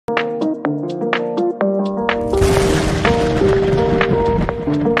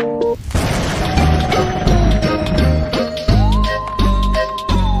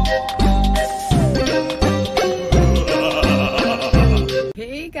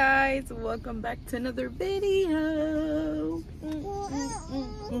guys, welcome back to another video.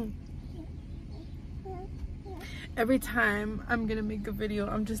 Every time I'm gonna make a video,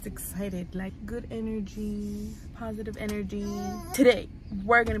 I'm just excited, like good energy, positive energy. Today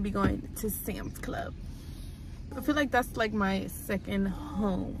we're gonna be going to Sam's Club. I feel like that's like my second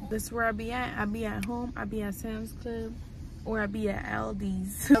home. This is where I be at. I be at home, I be at Sam's Club, or I be at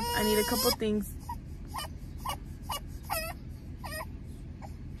Aldi's. I need a couple things.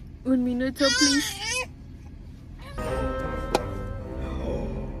 Un minuto, please.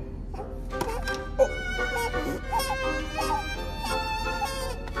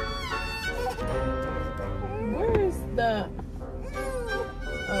 Where is the...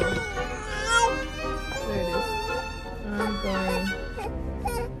 Oh. There it is. I'm going.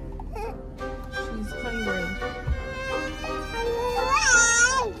 She's hungry.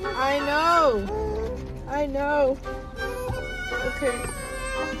 I know. Okay.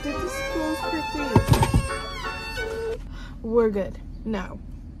 Did this close quickly? We're good. Now,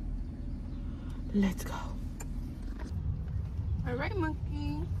 let's go. All right,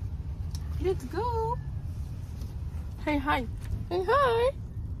 monkey. Let's go. Hey, hi. Hey, hi.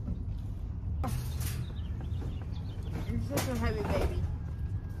 You're such a heavy baby.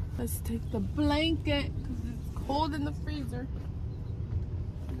 Let's take the blanket because it's cold in the freezer.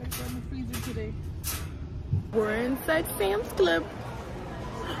 We gotta go in the freezer today. We're inside Sam's Club.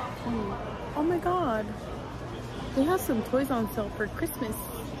 Oh my god, they have some toys on sale for Christmas.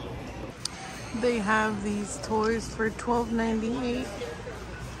 They have these toys for $12.98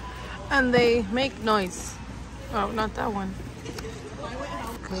 and they make noise. Oh, not that one.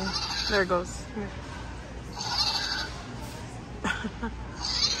 Okay, there it goes.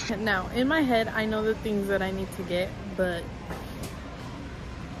 Now in my head I know the things that I need to get, but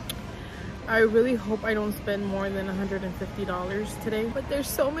I really hope I don't spend more than $150 today. But there's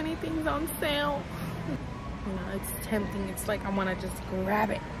so many things on sale. You know, it's tempting. It's like I want to just grab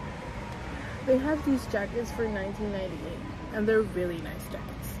it. They have these jackets for $19.98 and they're really nice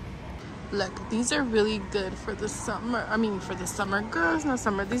jackets. Look, these are really good for the summer. I mean, for the summer. Girls, not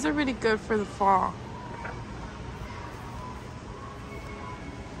summer. These are really good for the fall.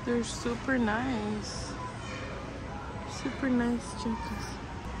 They're super nice. Super nice jackets.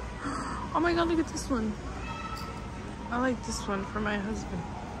 Oh my god, look at this one. I like this one for my husband.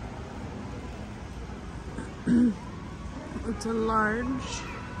 It's a large.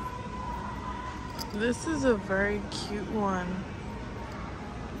 This is a very cute one.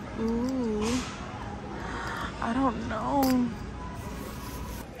 Ooh. I don't know.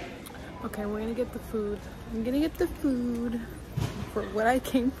 Okay, we're gonna get the food. I'm gonna get the food for what I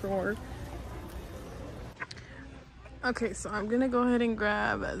came for. Okay, so I'm gonna go ahead and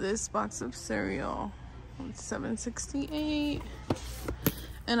grab this box of cereal. It's $7.68.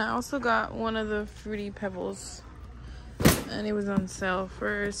 And I also got one of the Fruity Pebbles. And it was on sale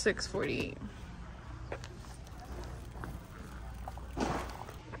for $6.48.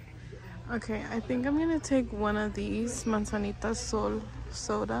 Okay, I think I'm gonna take one of these Manzanita Sol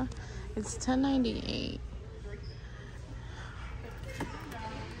soda. It's $10.98.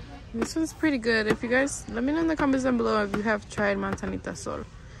 This one's pretty good. If you guys, let me know in the comments down below if you have tried Manzanita Sol.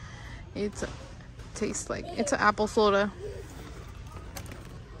 It tastes like, it's an apple soda.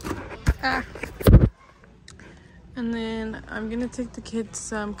 Ah. And then I'm gonna take the kids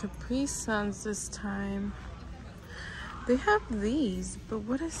some Capri Suns this time. They have these, but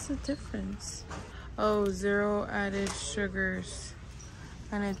what is the difference? Oh, 0 added sugars.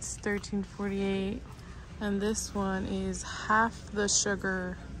 And it's $13.48. And this one is half the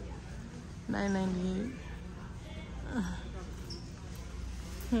sugar. $9.98.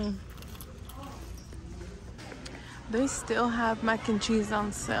 They still have mac and cheese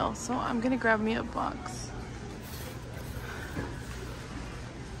on sale, so I'm gonna grab me a box.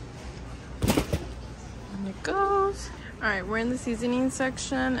 And it goes. Alright, we're in the seasoning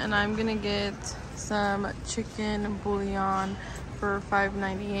section and I'm gonna get some chicken bouillon for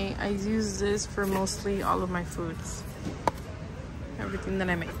 $5.98. I use this for mostly all of my foods. Everything that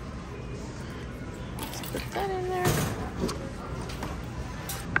I make. Put that in there.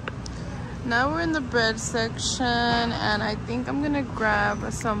 Now we're in the bread section and I think I'm gonna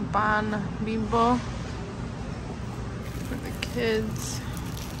grab some pan bimbo for the kids.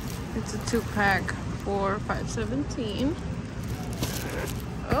 It's a 2-pack for $5.17.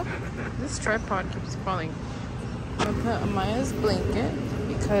 Oh, this tripod keeps falling. I'm gonna put Amaya's blanket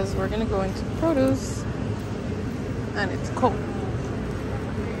because we're gonna go into produce and it's cold.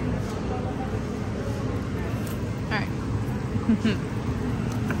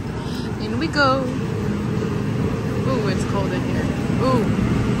 In we go. Ooh, it's cold in here. Ooh.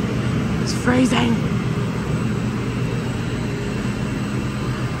 freezing.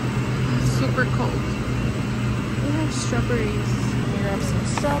 Super cold. We have strawberries. We have some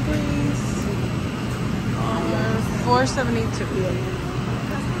strawberries. $4.72.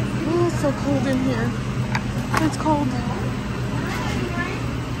 Oh, it's so cold in here. It's cold.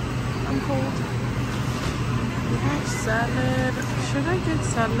 I'm cold. We have salad. Should I get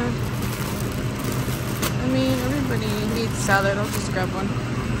salad? I mean, everybody needs salad. I'll just grab one.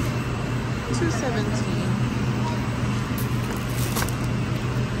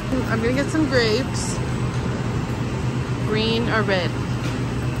 $2.17. I'm gonna get some grapes. Green or red?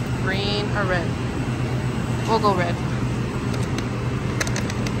 Green or red? We'll go red.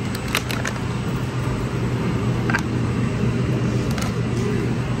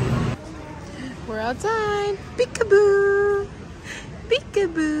 We're outside. Peekaboo!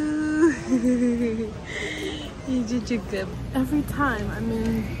 Peekaboo! Every time I'm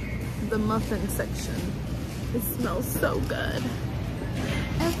in the muffin section, it smells so good.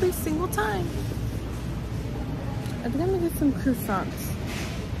 Every single time. I think I'm gonna get some croissants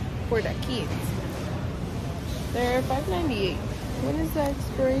for the kids. They're $5.98. What is the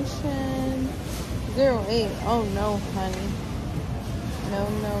expiration? 08. Oh no, honey. No,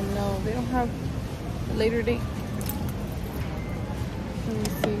 no, no. They don't have a later date. Let me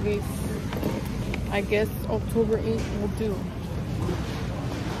see, guys. I guess October 8th will do.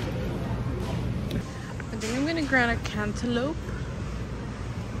 I think I'm gonna grab a cantaloupe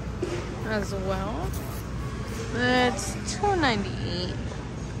as well. That's $2.98.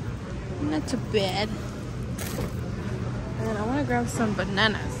 Not too bad. And I want to grab some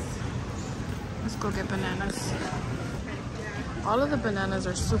bananas. Let's go get bananas. All of the bananas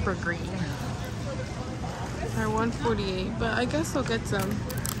are super green. They're $1.48, but I guess I'll get some.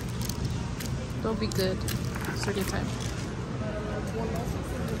 They'll be good. Circuit time.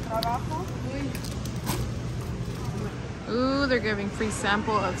 Ooh, they're giving free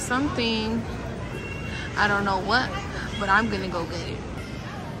sample of something. I don't know what, but I'm gonna go get it.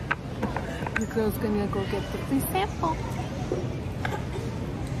 The girl's gonna go get the free sample.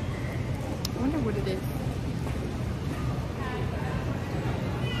 I wonder what it is.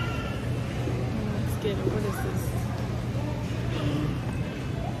 Let's get it. What is this?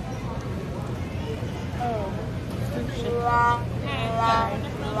 Oh, sushi.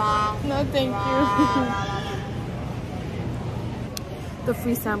 No, thank you. The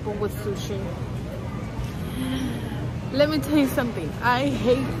free sample with sushi. Let me tell you something. I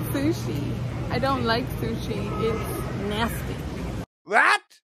hate sushi. I don't like sushi. It's nasty. What?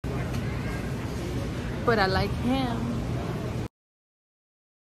 But I like ham.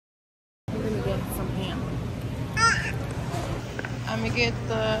 I'm gonna get some ham. I'm gonna get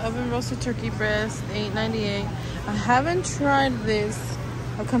the oven roasted turkey breast, $8.98. I haven't tried this.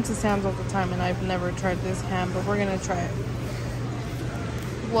 I come to Sam's all the time and I've never tried this ham, but we're gonna try it.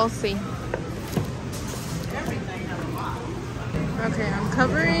 We'll see. Okay, I'm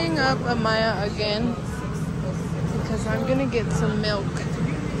covering up Amaya again because I'm gonna get some milk.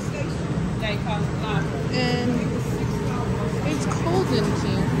 And it's cold in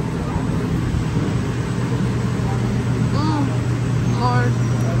here. Oh, Lord.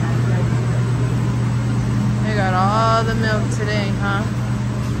 I got all the milk today, huh?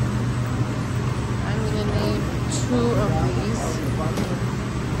 I'm gonna need 2 of these.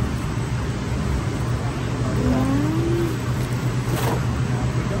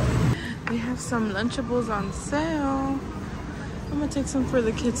 We have some Lunchables on sale. I'm gonna take some for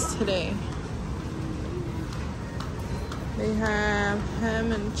the kids today. They have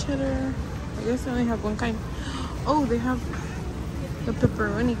ham and cheddar. I guess they only have one kind. Oh, they have the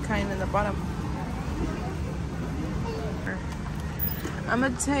pepperoni kind in the bottom. I'm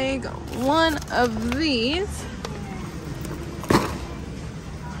gonna take 1 of these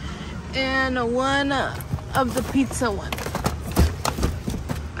and 1 of the pizza one.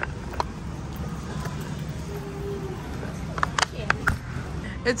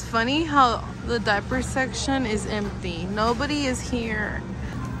 It's funny how the diaper section is empty. Nobody is here.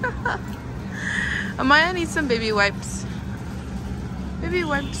 Amaya needs some baby wipes. Baby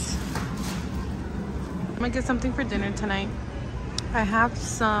wipes. I'm gonna get something for dinner tonight. I have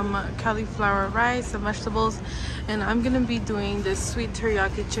some cauliflower rice, some vegetables, and I'm gonna be doing this sweet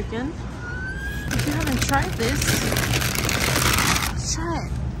teriyaki chicken. If you haven't tried this, try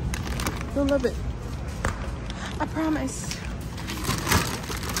it. You'll love it. I promise.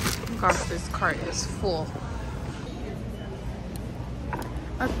 Gosh, this cart is full.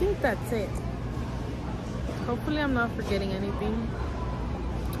 I think that's it. Hopefully I'm not forgetting anything.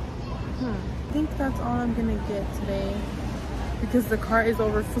 I think that's all I'm gonna get today because the cart is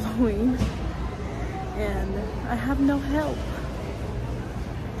overflowing. and I have no help.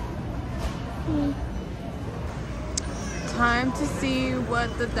 Time to see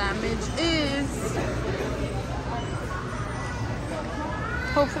what the damage is.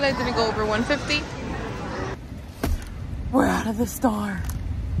 Hopefully I didn't go over 150. We're out of the store.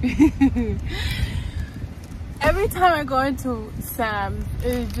 Every time I go into Sam's,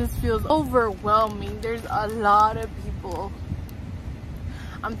 it just feels overwhelming. There's a lot of people.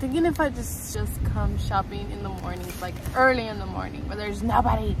 I'm thinking if I just come shopping in the mornings, like early in the morning, where there's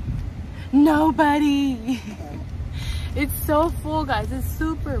nobody. It's so full, guys. It's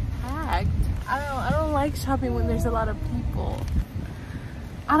super packed. I don't like shopping when there's a lot of people.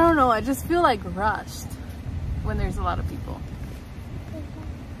 I don't know. I just feel like rushed when there's a lot of people.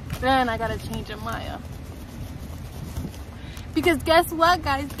 Then I gotta change Amaya. Because guess what,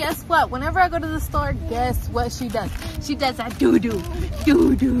 guys? Guess what? Whenever I go to the store, guess what she does? She does a doo-doo.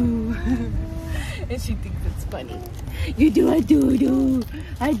 Doo-doo. And she thinks it's funny. You do a doo-doo.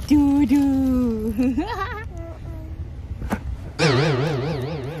 A doo-doo.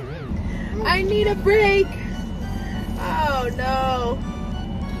 I need a break. Oh, no.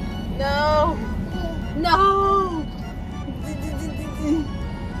 No. No.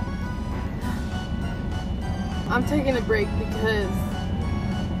 I'm taking a break because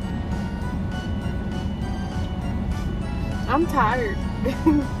I'm tired.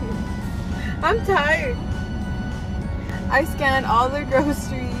 I'm tired. I scanned all their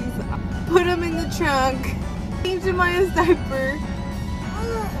groceries, put them in the trunk, changed Maya's diaper,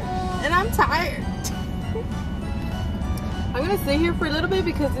 and I'm tired. I'm gonna sit here for a little bit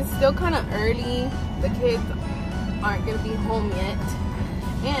because it's still kind of early. The kids aren't gonna be home yet.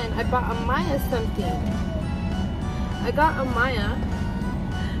 And I bought Amaya something. I got Amaya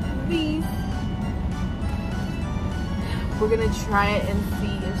these. We're gonna try it and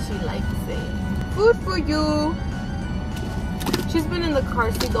see if she likes it. Food for you. She's been in the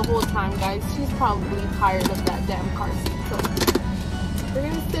car seat the whole time, guys. She's probably tired of that damn car seat. So we're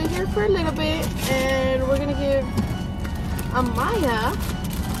gonna sit here for a little bit and we're gonna give Amaya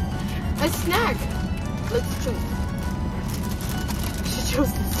a snack. Let's choose. She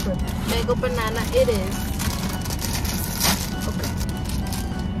chose this one. Mango banana it is. Okay.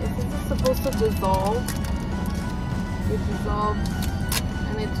 This is supposed to dissolve. It dissolves.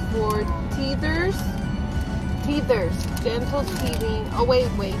 And it's for teethers. Teethers. Gentle teething. Oh, wait.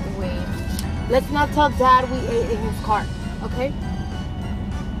 Let's not tell Dad we ate in his car. Okay?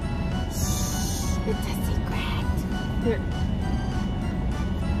 Shh. It's a secret. Here.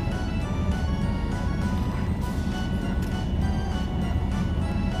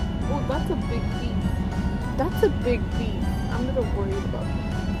 Oh, that's a big piece. That's a big piece. I'm a little worried about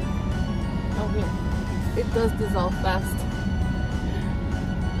that. Oh, here. It does dissolve fast.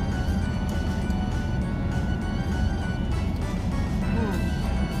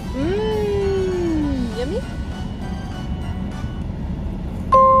 Yummy.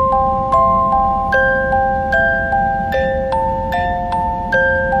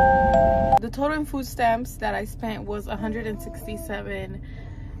 The total in food stamps that I spent was $167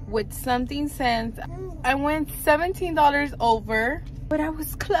 with something cents. I went $17 over, but I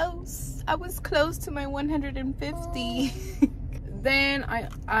was close. I was close to my $150. Then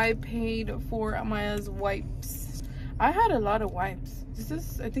I paid for Amaya's wipes. I had a lot of wipes.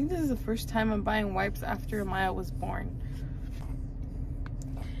 I think this is the first time I'm buying wipes after Amaya was born.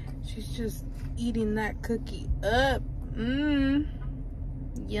 She's just eating that cookie up.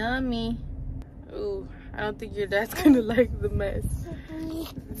 Yummy. Ooh, I don't think your dad's gonna like the mess.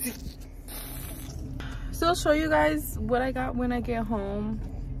 So I'll show you guys what I got when I get home.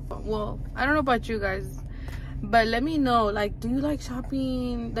 Well, I don't know about you guys, but let me know, like, do you like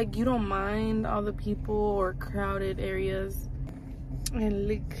shopping? Like, you don't mind all the people or crowded areas? And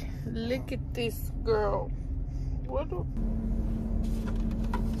look at this girl. What the?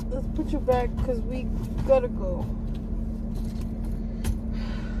 Let's put you back because we gotta go.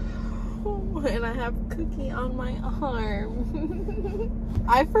 Oh, and I have Cookie on my arm.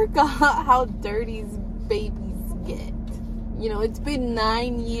 I forgot how dirty babies get. You know, it's been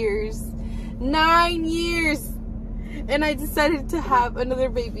 9 years. 9 years! And I decided to have another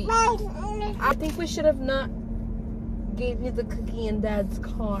baby. I think we should have not gave you the cookie in Dad's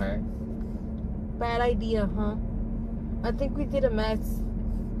car. Bad idea, huh? I think we did a mess.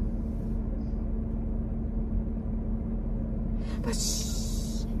 But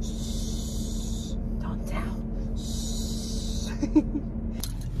shh, shh, don't tell. Shh.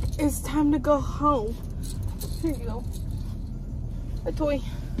 It's time to go home. Here you go. A toy.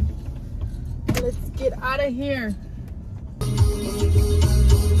 Let's get out of here.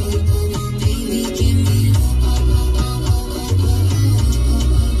 Baby,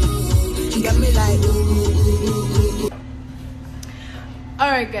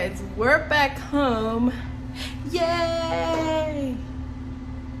 Alright guys, we're back home. Yay!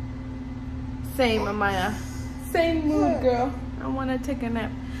 Same, Amaya. Same mood, girl. I want to take a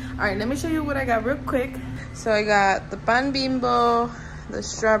nap. Alright, let me show you what I got real quick. So I got the pan bimbo, the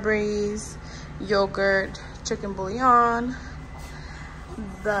strawberries, yogurt, chicken bouillon,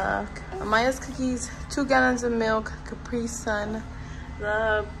 the Amaya's cookies, 2 gallons of milk, Capri Sun,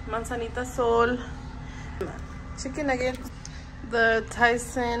 the manzanita sol, chicken nugget, the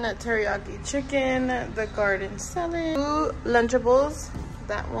Tyson teriyaki chicken, the garden salad, 2 Lunchables,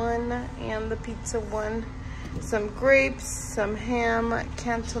 that one, and the pizza one, some grapes, some ham,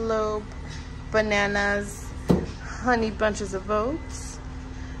 cantaloupe, bananas, honey bunches of oats,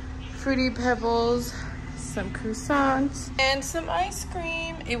 fruity pebbles, some croissants, and some ice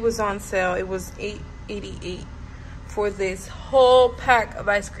cream. It was on sale. It was $8.88 for this whole pack of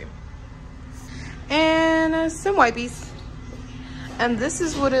ice cream. And some wipes. And this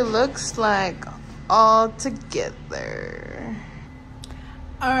is what it looks like all together.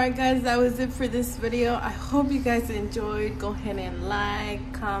 Alright guys, that was it for this video. I hope you guys enjoyed. Go ahead and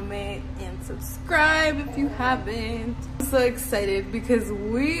like, comment, and subscribe if you haven't. I'm so excited because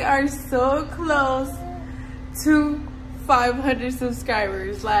we are so close to 500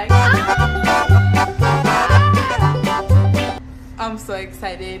 subscribers. Like, I'm so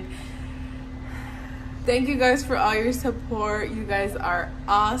excited. Thank you guys for all your support. You guys are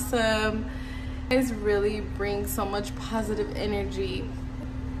awesome. You guys really bring so much positive energy.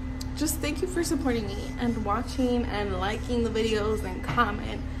 Just thank you for supporting me and watching and liking the videos and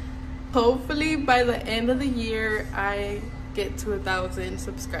comment. Hopefully by the end of the year I get to 1,000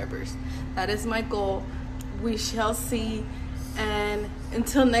 subscribers. That is my goal. We shall see. And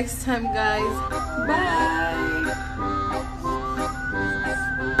until next time guys, bye.